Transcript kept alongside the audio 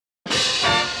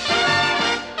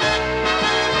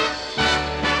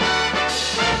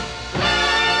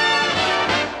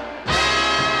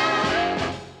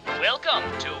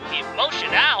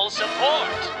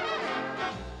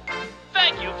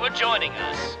joining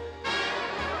us.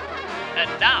 And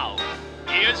now,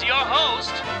 here's your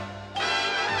host,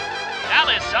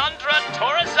 Alessandra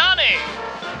Torresani.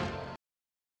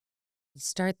 We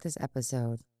start this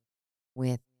episode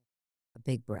with a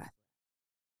big breath.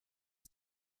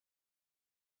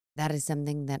 That is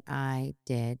something that I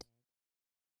did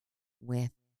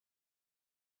with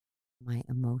my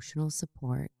emotional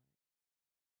support,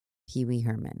 Pee Wee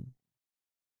Herman.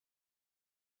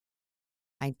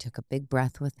 I took a big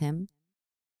breath with him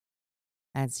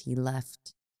as he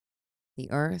left the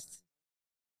earth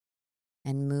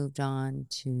and moved on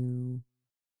to,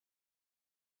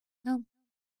 well,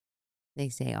 they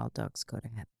say all dogs go to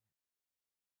heaven.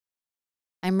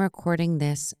 I'm recording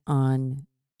this on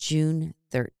June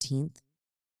 13th,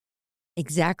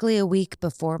 exactly a week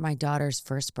before my daughter's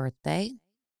first birthday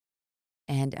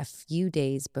and a few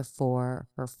days before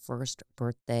her first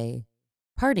birthday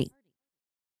party.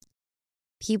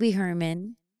 Pee Wee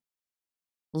Herman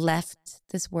left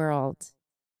this world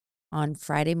on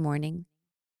Friday morning,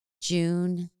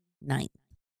 June 9th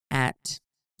at,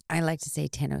 I like to say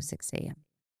 10:06 a.m.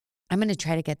 I'm going to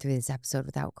try to get through this episode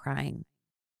without crying,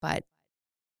 but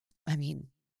I mean,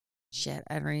 shit,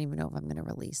 I don't even know if I'm going to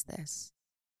release this.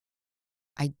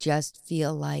 I just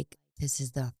feel like this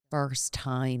is the first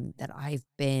time that I've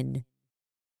been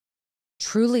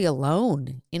truly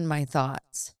alone in my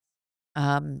thoughts,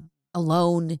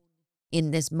 alone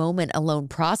in this moment, alone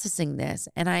processing this.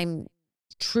 And I'm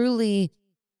truly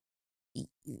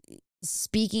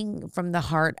speaking from the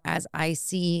heart as I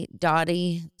see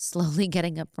Dottie slowly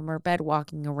getting up from her bed,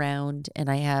 walking around, and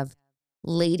I have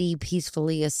Lady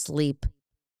peacefully asleep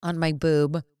on my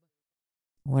boob.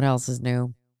 What else is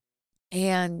new?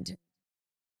 And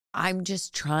I'm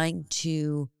just trying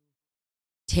to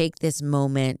take this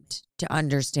moment to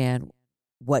understand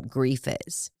what grief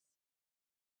is.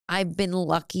 I've been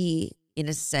lucky in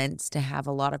a sense to have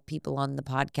a lot of people on the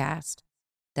podcast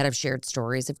that have shared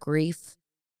stories of grief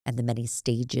and the many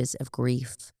stages of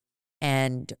grief.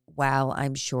 And while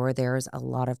I'm sure there's a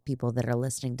lot of people that are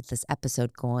listening to this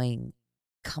episode going,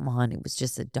 come on, it was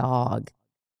just a dog,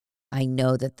 I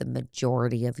know that the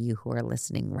majority of you who are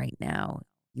listening right now,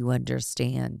 you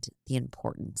understand the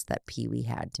importance that Pee Wee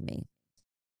had to me.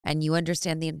 And you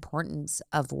understand the importance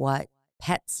of what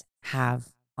pets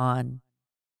have on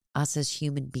us as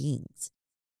human beings.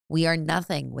 We are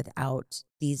nothing without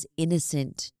these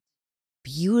innocent,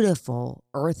 beautiful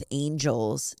earth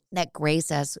angels that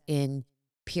grace us in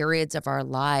periods of our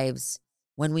lives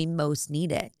when we most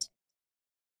need it.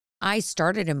 I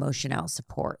started Emotional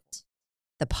Support,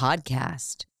 the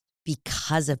podcast,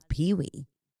 because of Pee Wee.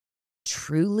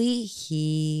 Truly,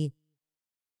 he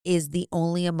is the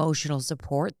only emotional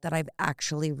support that I've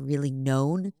actually really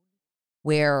known,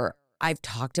 where I've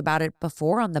talked about it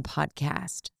before on the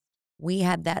podcast. We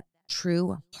had that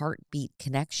true heartbeat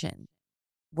connection.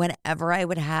 Whenever I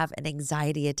would have an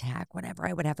anxiety attack, whenever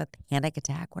I would have a panic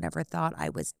attack, whenever I thought I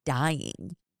was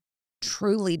dying,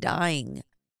 truly dying,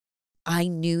 I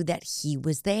knew that he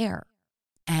was there.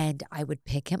 And I would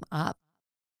pick him up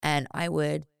and I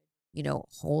would,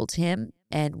 hold him,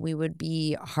 and we would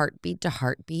be heartbeat to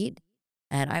heartbeat.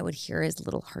 And I would hear his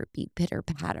little heartbeat pitter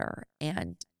patter.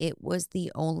 And it was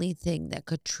the only thing that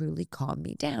could truly calm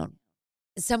me down.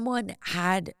 Someone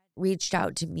had reached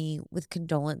out to me with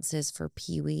condolences for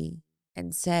Pee Wee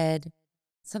and said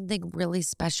something really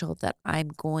special that I'm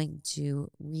going to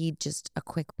read just a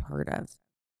quick part of.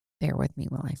 Bear with me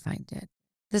while I find it.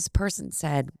 This person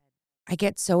said, I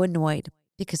get so annoyed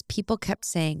because people kept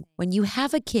saying, when you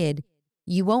have a kid,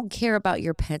 you won't care about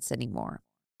your pets anymore.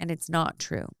 And it's not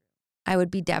true. I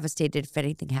would be devastated if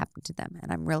anything happened to them.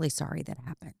 And I'm really sorry that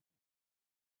happened.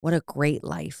 What a great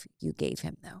life you gave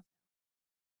him, though.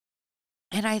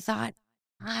 And I thought,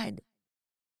 God,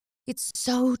 it's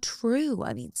so true.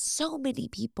 I mean, so many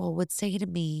people would say to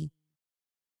me,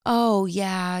 oh,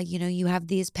 yeah, you have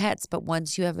these pets, but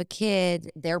once you have a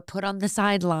kid, they're put on the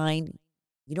sideline.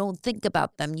 You don't think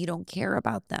about them. You don't care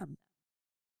about them.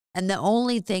 And the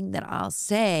only thing that I'll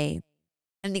say,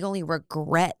 and the only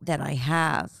regret that I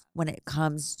have when it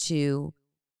comes to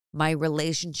my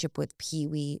relationship with Pee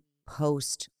Wee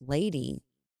post Lady,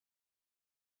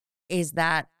 is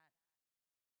that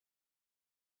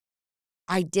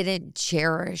I didn't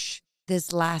cherish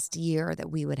this last year that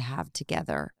we would have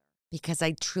together, because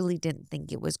I truly didn't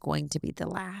think it was going to be the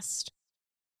last.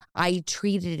 I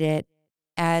treated it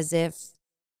as if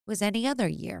it was any other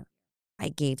year. I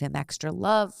gave him extra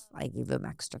love. I gave him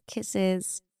extra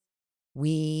kisses.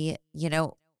 We,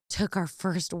 took our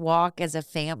first walk as a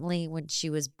family when she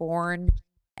was born,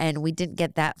 and we didn't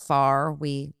get that far.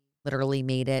 We literally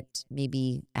made it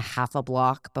maybe a half a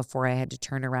block before I had to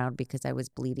turn around because I was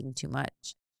bleeding too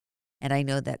much. And I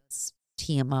know that's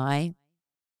TMI,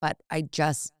 but I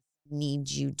just need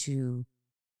you to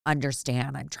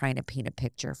understand. I'm trying to paint a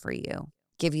picture for you,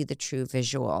 give you the true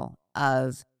visual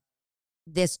of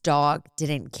this dog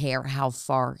didn't care how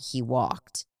far he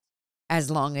walked as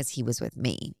long as he was with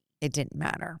me. It didn't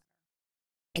matter.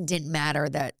 It didn't matter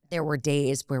that there were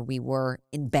days where we were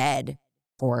in bed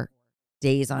for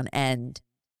days on end,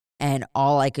 and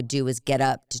all I could do was get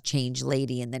up to change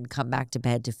Lady and then come back to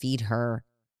bed to feed her.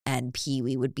 And Pee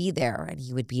Wee would be there and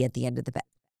he would be at the end of the bed.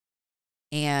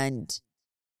 And,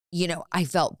 I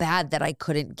felt bad that I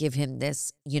couldn't give him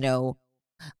this,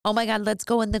 oh my God, let's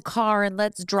go in the car and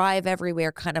let's drive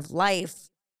everywhere kind of life.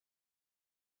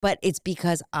 But it's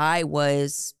because I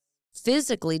was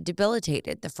physically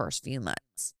debilitated the first few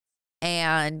months.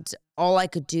 And all I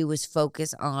could do was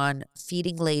focus on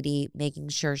feeding Lady, making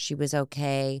sure she was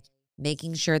okay,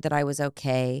 making sure that I was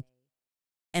okay.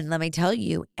 And let me tell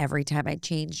you, every time I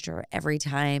changed her, every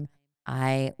time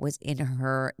I was in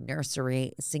her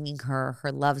nursery singing her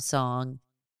love song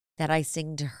that I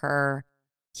sing to her,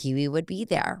 Kiwi would be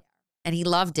there. And he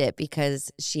loved it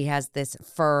because she has this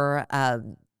fur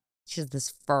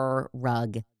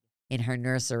rug in her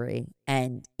nursery,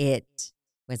 and it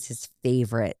was his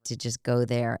favorite to just go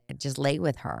there and just lay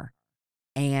with her.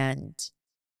 And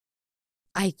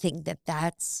I think that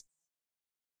that's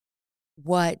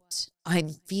what I'm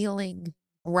feeling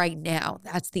right now.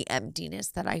 That's the emptiness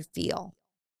that I feel.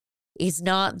 It's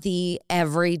not the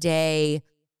everyday,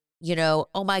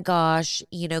 oh my gosh,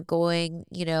 going,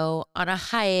 on a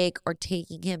hike or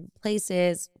taking him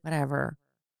places, whatever.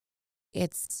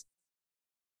 It's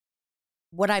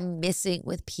what I'm missing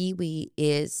with Pee Wee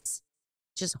is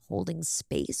just holding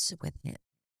space with him.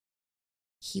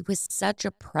 He was such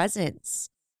a presence.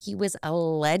 He was a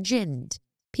legend.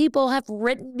 People have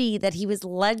written me that he was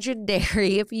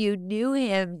legendary. If you knew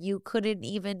him, you couldn't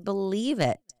even believe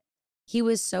it. He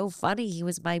was so funny. He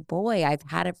was my boy. I've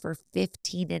had him for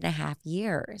 15 and a half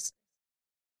years.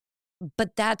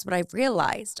 But that's what I've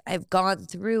realized. I've gone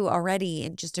through already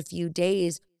in just a few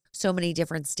days so many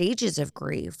different stages of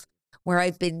grief where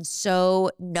I've been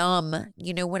so numb.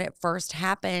 When it first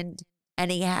happened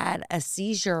and he had a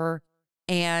seizure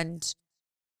and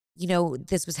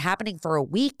this was happening for a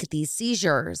week, these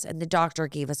seizures, and the doctor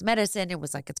gave us medicine. It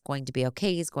was like, it's going to be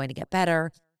okay. He's going to get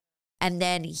better. And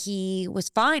then he was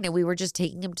fine. And we were just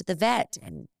taking him to the vet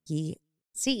and he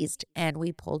seized, and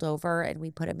we pulled over and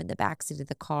we put him in the backseat of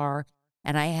the car.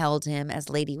 And I held him as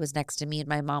Lady was next to me and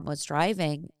my mom was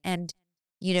driving. And,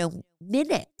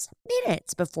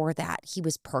 minutes before that, he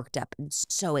was perked up and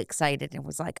so excited and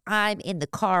was like, I'm in the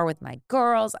car with my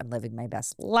girls. I'm living my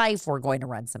best life. We're going to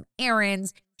run some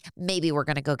errands. Maybe we're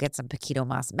going to go get some Paquito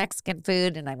Mas Mexican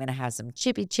food and I'm going to have some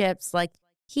chippy chips. Like,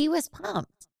 he was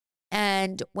pumped.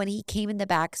 And when he came in the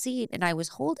back seat and I was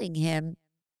holding him,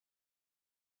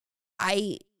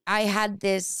 I had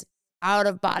this out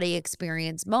of body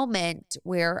experience moment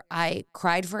where I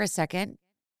cried for a second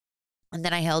and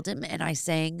then I held him and I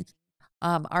sang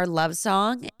our love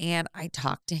song and I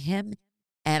talked to him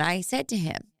and I said to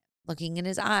him, looking in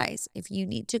his eyes, if you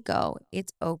need to go,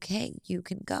 it's okay. You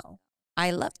can go.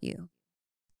 I love you.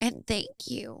 And thank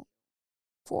you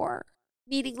for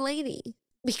meeting Lady,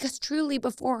 because truly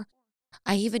before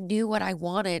I even knew what I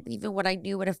wanted, even what I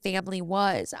knew what a family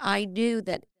was, I knew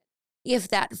that if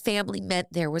that family meant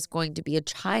there was going to be a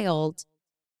child,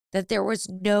 that there was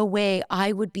no way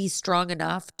I would be strong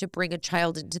enough to bring a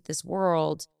child into this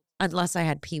world unless I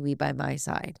had Pee Wee by my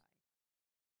side.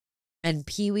 And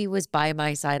Pee Wee was by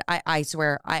my side. I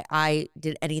swear, I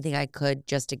did anything I could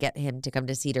just to get him to come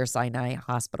to Cedars-Sinai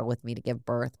Hospital with me to give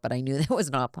birth, but I knew that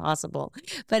was not possible.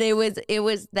 But it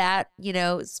was that,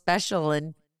 special.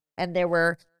 And there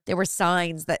were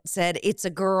signs that said it's a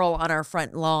girl on our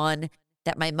front lawn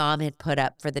that my mom had put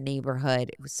up for the neighborhood.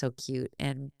 It was so cute.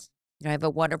 And I have a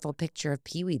wonderful picture of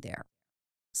Pee Wee there,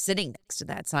 sitting next to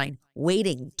that sign,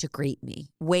 waiting to greet me,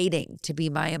 waiting to be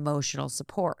my emotional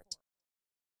support.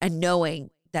 And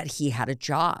knowing that he had a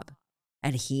job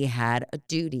and he had a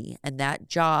duty, and that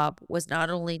job was not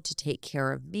only to take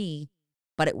care of me,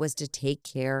 but it was to take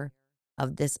care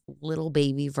of this little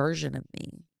baby version of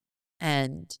me.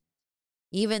 And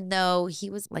even though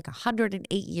he was like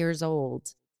 108 years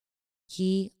old,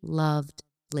 he loved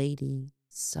Lady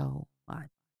so much.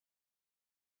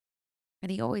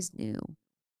 And he always knew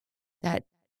that,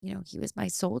 he was my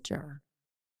soldier.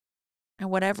 And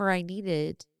whatever I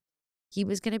needed, he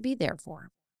was going to be there for him.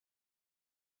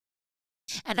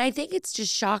 And I think it's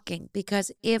just shocking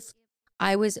because if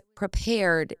I was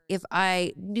prepared if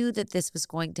I knew that this was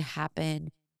going to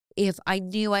happen, if I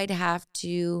knew I'd have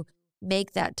to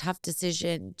make that tough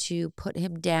decision to put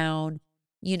him down,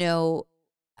 you know,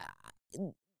 uh,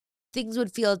 things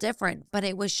would feel different, but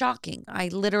it was shocking. I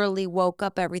literally woke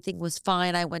up, everything was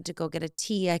fine. I went to go get a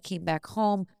tea. I came back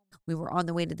home. We were on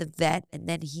the way to the vet, and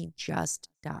then he just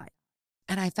died.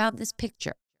 And I found this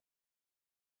picture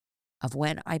of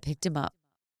when I picked him up.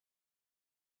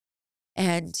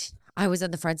 And I was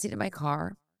in the front seat of my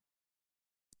car.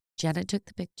 Jenna took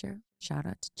the picture. Shout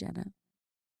out to Jenna.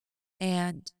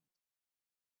 And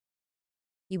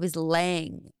he was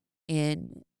laying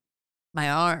in my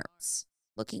arms,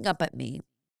 looking up at me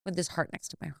with his heart next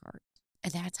to my heart.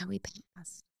 And that's how he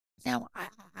passed. Now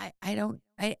I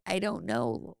don't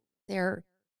know. There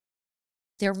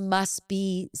must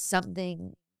be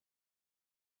something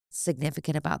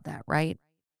significant about that, right?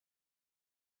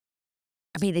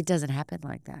 I mean, it doesn't happen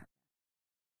like that.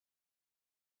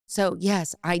 So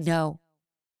yes, I know.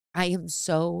 I am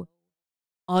so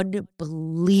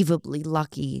unbelievably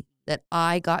lucky that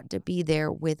I got to be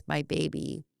there with my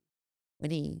baby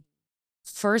when he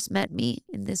first met me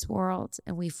in this world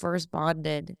and we first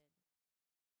bonded,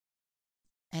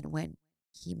 and when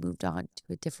he moved on to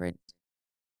a different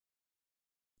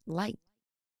light.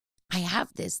 I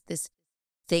have this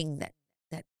thing that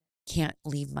can't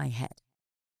leave my head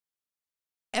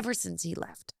ever since he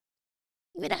left.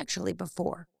 Even actually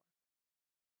before,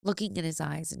 looking in his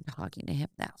eyes and talking to him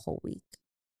that whole week.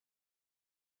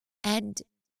 And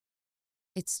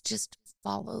it's just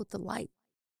follow the light.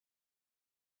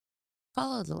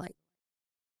 Follow the light.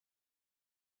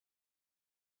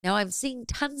 Now I'm seeing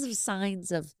tons of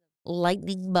signs of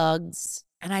lightning bugs,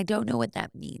 and I don't know what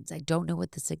that means. I don't know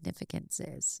what the significance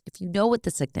is. If you know what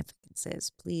the significance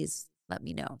is, please let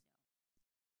me know.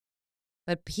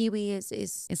 But Pee-wee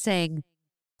is saying,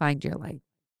 find your light.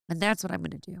 And that's what I'm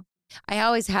going to do. I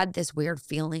always had this weird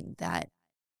feeling that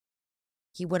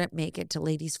he wouldn't make it to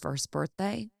Lady's first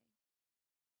birthday.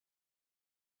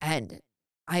 And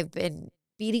I've been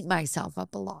beating myself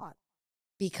up a lot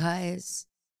because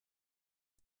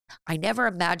I never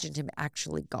imagined him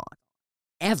actually gone,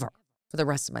 ever, for the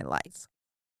rest of my life,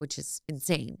 which is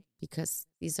insane because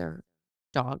these are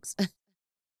dogs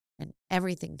and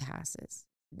everything passes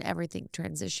and everything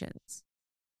transitions.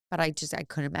 But I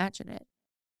couldn't imagine it.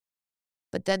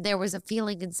 But then there was a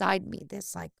feeling inside me,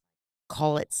 this like,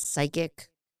 call it psychic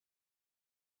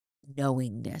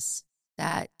knowingness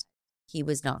that he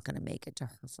was not going to make it to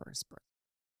her first birthday.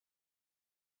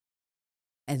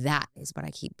 And that is what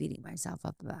I keep beating myself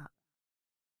up about.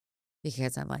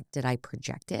 Because I'm like, did I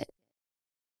project it?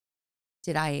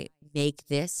 Did I make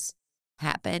this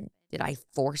happen? Did I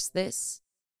force this?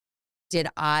 Did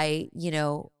I,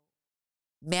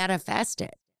 manifest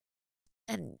it?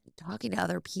 And talking to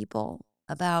other people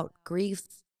about grief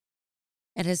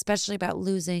and especially about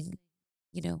losing,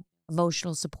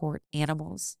 emotional support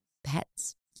animals,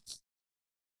 pets.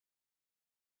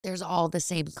 There's all the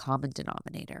same common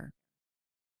denominator.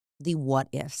 The what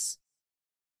ifs.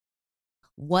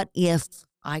 What if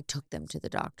I took them to the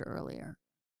doctor earlier?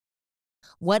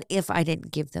 What if I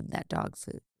didn't give them that dog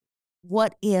food?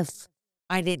 What if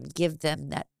I didn't give them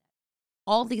that?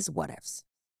 All these what ifs.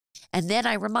 And then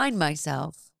I remind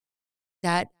myself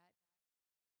that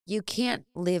you can't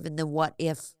live in the what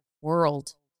if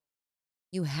world.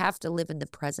 You have to live in the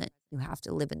present. You have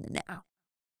to live in the now.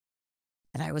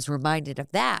 And I was reminded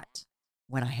of that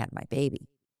when I had my baby.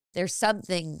 There's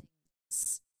something,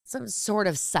 some sort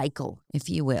of cycle, if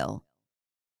you will,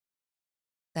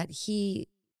 that he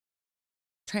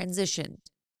transitioned,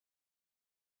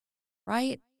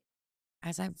 right?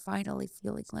 As I'm finally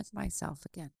feeling like myself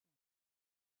again.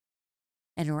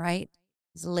 And right,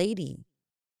 as Lady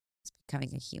is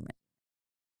becoming a human.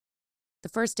 The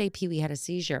first day Pee-wee had a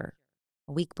seizure,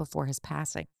 a week before his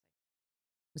passing,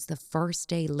 was the first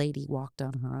day Lady walked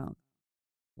on her own.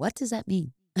 What does that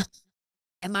mean?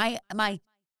 Am I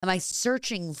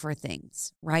searching for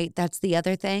things, right? That's the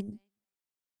other thing.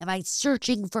 Am I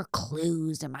searching for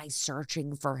clues? Am I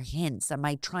searching for hints? Am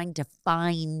I trying to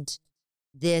find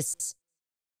this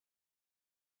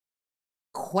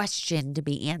question to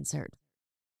be answered?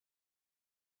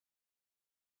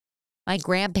 My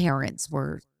grandparents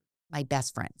were my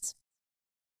best friends.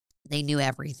 They knew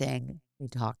everything. We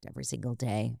talked every single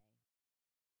day.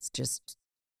 It's just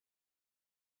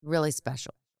really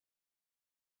special.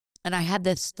 And I had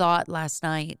this thought last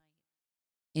night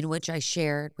in which I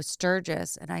shared with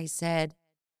Sturgis, and I said,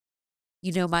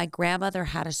 my grandmother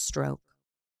had a stroke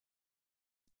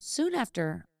soon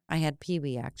after I had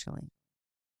Pee-wee, actually.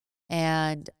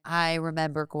 And I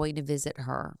remember going to visit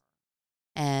her.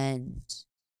 And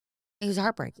it was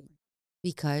heartbreaking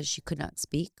because she could not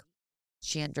speak.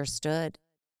 She understood.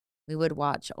 We would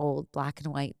watch old black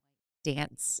and white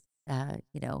dance,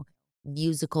 you know,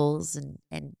 musicals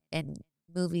and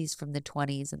movies from the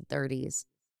 20s and 30s.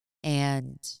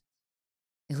 And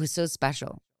it was so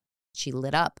special. She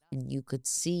lit up and you could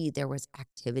see there was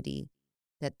activity,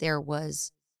 that there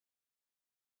was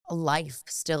a life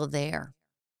still there.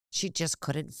 She just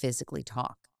couldn't physically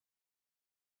talk.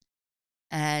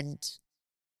 And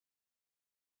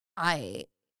I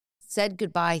said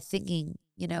goodbye thinking,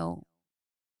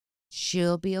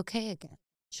 she'll be okay again.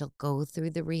 She'll go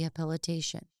through the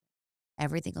rehabilitation.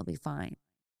 Everything will be fine.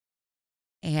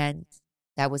 And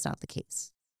that was not the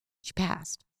case. She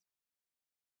passed.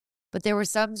 But there was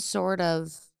some sort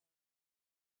of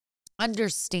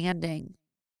understanding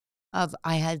of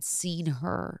I had seen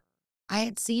her. I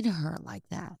had seen her like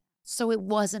that. So it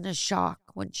wasn't a shock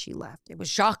when she left. It was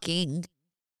shocking,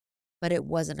 but it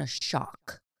wasn't a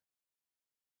shock.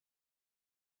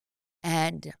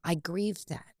 And I grieved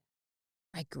that.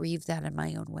 I grieved that in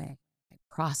my own way. I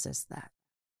processed that.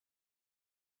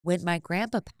 When my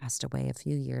grandpa passed away a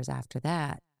few years after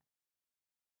that,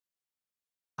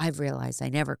 I've realized I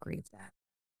never grieved that.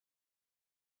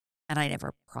 And I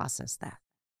never processed that.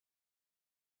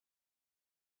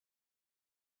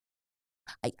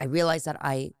 I realized that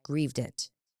I grieved it,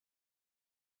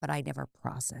 but I never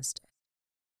processed it.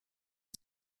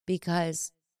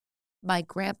 Because my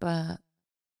grandpa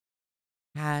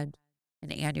had an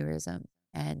aneurysm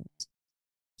and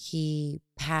he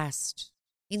passed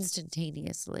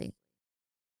instantaneously.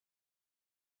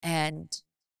 And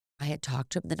I had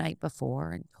talked to him the night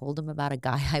before and told him about a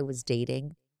guy I was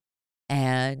dating.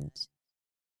 And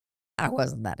I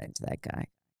wasn't that into that guy.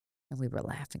 And we were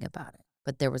laughing about it.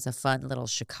 But there was a fun little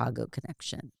Chicago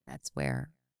connection. That's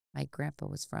where my grandpa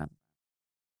was from.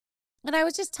 And I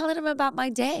was just telling him about my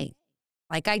day,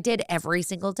 like I did every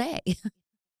single day.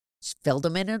 Just filled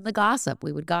him in on the gossip.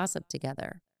 We would gossip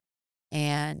together.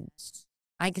 And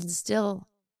I can still,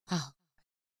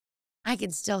 I can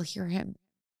still hear him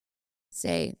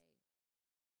say,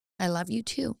 I love you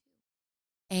too.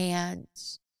 And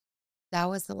that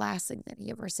was the last thing that he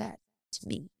ever said to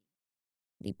me.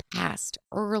 He passed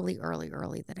early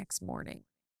the next morning.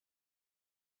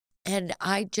 And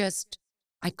I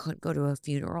couldn't go to a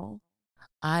funeral.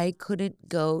 I couldn't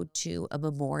go to a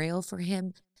memorial for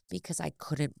him because I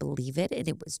couldn't believe it. And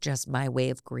it was just my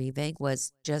way of grieving,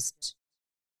 was just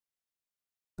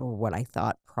what I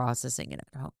thought, processing it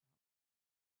at home.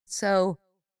 So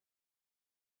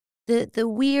the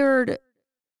weird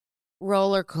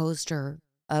roller coaster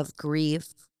of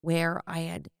grief, where I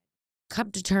had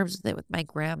come to terms with it with my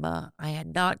grandma, I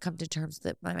had not come to terms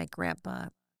with it with my grandpa.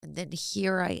 And then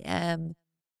here I am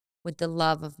with the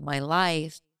love of my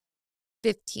life,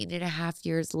 15 and a half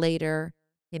years later,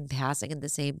 him passing in the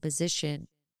same position.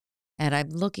 And I'm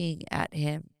looking at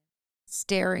him,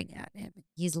 staring at him.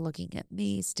 He's looking at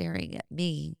me, staring at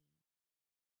me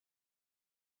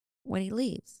when he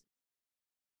leaves.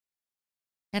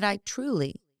 And I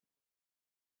truly,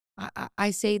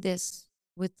 I say this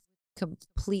with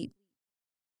complete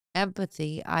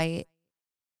empathy. I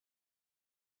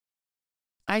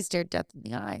stared death in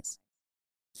the eyes.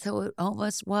 So it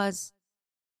almost was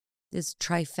this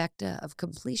trifecta of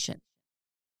completion.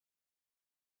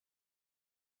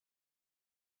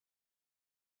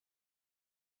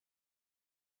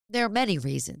 There are many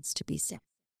reasons to be sad.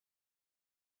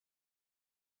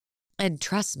 And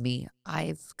trust me,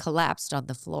 I've collapsed on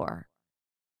the floor.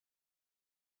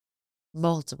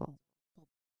 Multiple.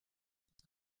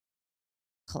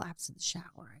 Collapsed in the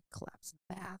shower. I collapsed in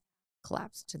the bath.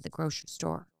 Collapsed in the grocery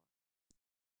store.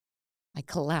 I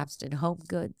collapsed in home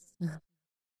goods.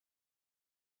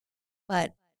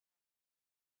 But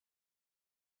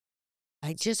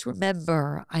I just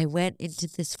remember I went into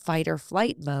this fight or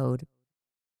flight mode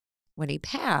when he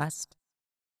passed.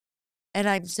 And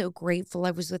I'm so grateful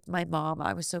I was with my mom.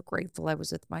 I was so grateful I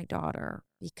was with my daughter,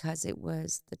 because it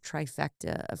was the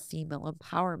trifecta of female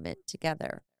empowerment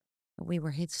together. And we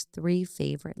were his 3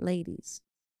 favorite ladies.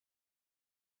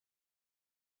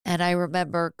 And I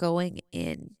remember going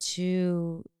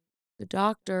into the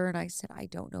doctor and I said, I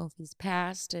don't know if he's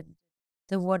passed. And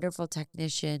the wonderful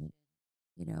technician,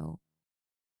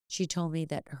 she told me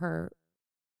that her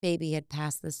baby had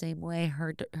passed the same way,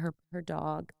 her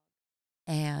dog,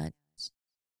 and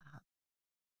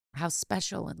how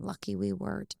special and lucky we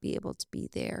were to be able to be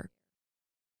there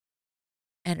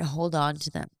and hold on to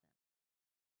them,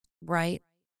 right?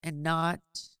 And not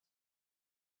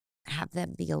have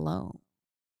them be alone.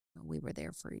 We were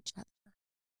there for each other.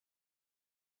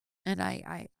 And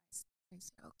I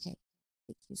said, okay,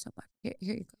 thank you so much. Here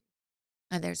you go.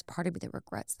 And there's part of me that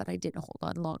regrets that I didn't hold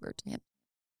on longer to him.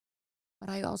 But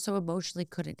I also emotionally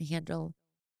couldn't handle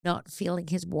not feeling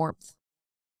his warmth.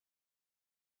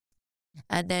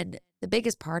 And then the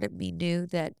biggest part of me knew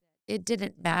that it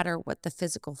didn't matter what the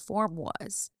physical form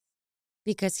was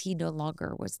because he no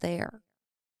longer was there.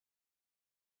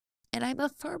 And I'm a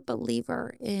firm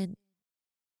believer in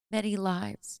many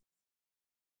lives.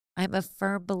 I'm a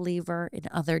firm believer in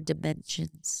other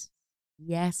dimensions.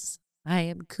 Yes, I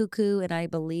am cuckoo and I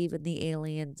believe in the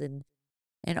aliens and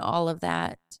all of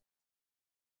that.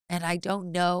 And I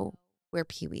don't know where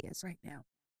Pee Wee is right now.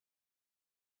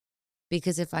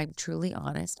 Because if I'm truly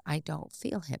honest, I don't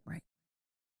feel him right.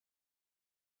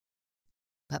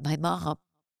 But my mom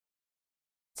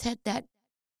said that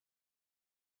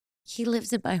he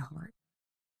lives in my heart.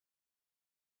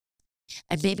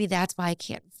 And maybe that's why I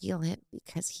can't feel him,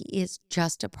 because he is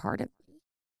just a part of me.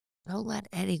 Don't let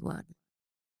anyone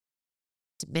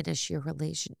diminish your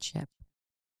relationship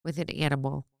with an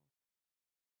animal.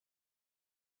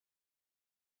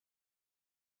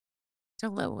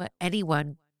 Don't let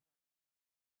anyone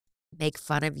make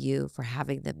fun of you for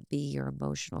having them be your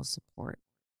emotional support.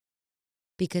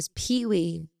 Because Pee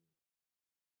Wee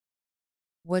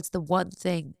was the one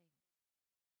thing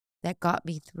that got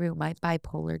me through my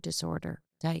bipolar disorder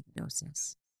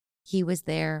diagnosis. He was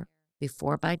there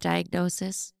before my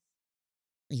diagnosis.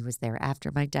 He was there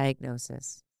after my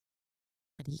diagnosis.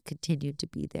 And he continued to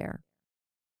be there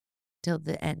till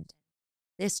the end,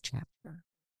 this chapter,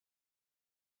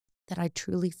 that I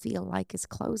truly feel like is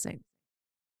closing.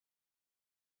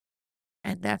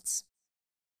 And that's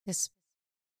this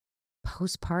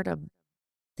postpartum,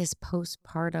 this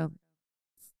postpartum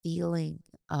feeling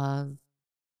of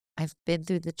I've been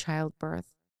through the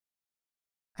childbirth.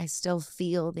 I still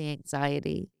feel the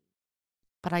anxiety,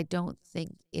 but I don't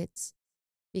think it's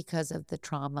because of the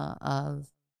trauma of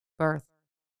birth.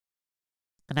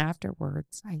 And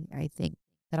afterwards, I think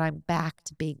that I'm back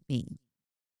to being me.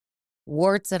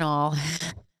 Warts and all.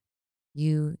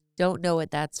 You don't know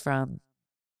what that's from.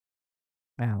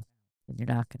 Well, then you're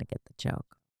not going to get the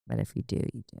joke. But if you do,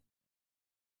 you do.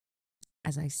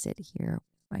 As I sit here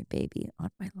with my baby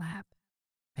on my lap,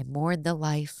 I mourn the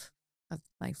life of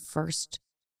my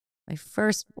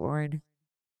firstborn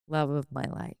love of my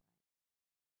life.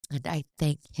 And I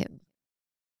thank him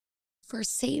for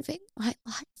saving my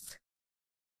life.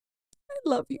 I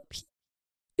love you, Pete.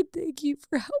 And thank you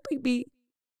for helping me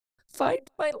find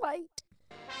my light.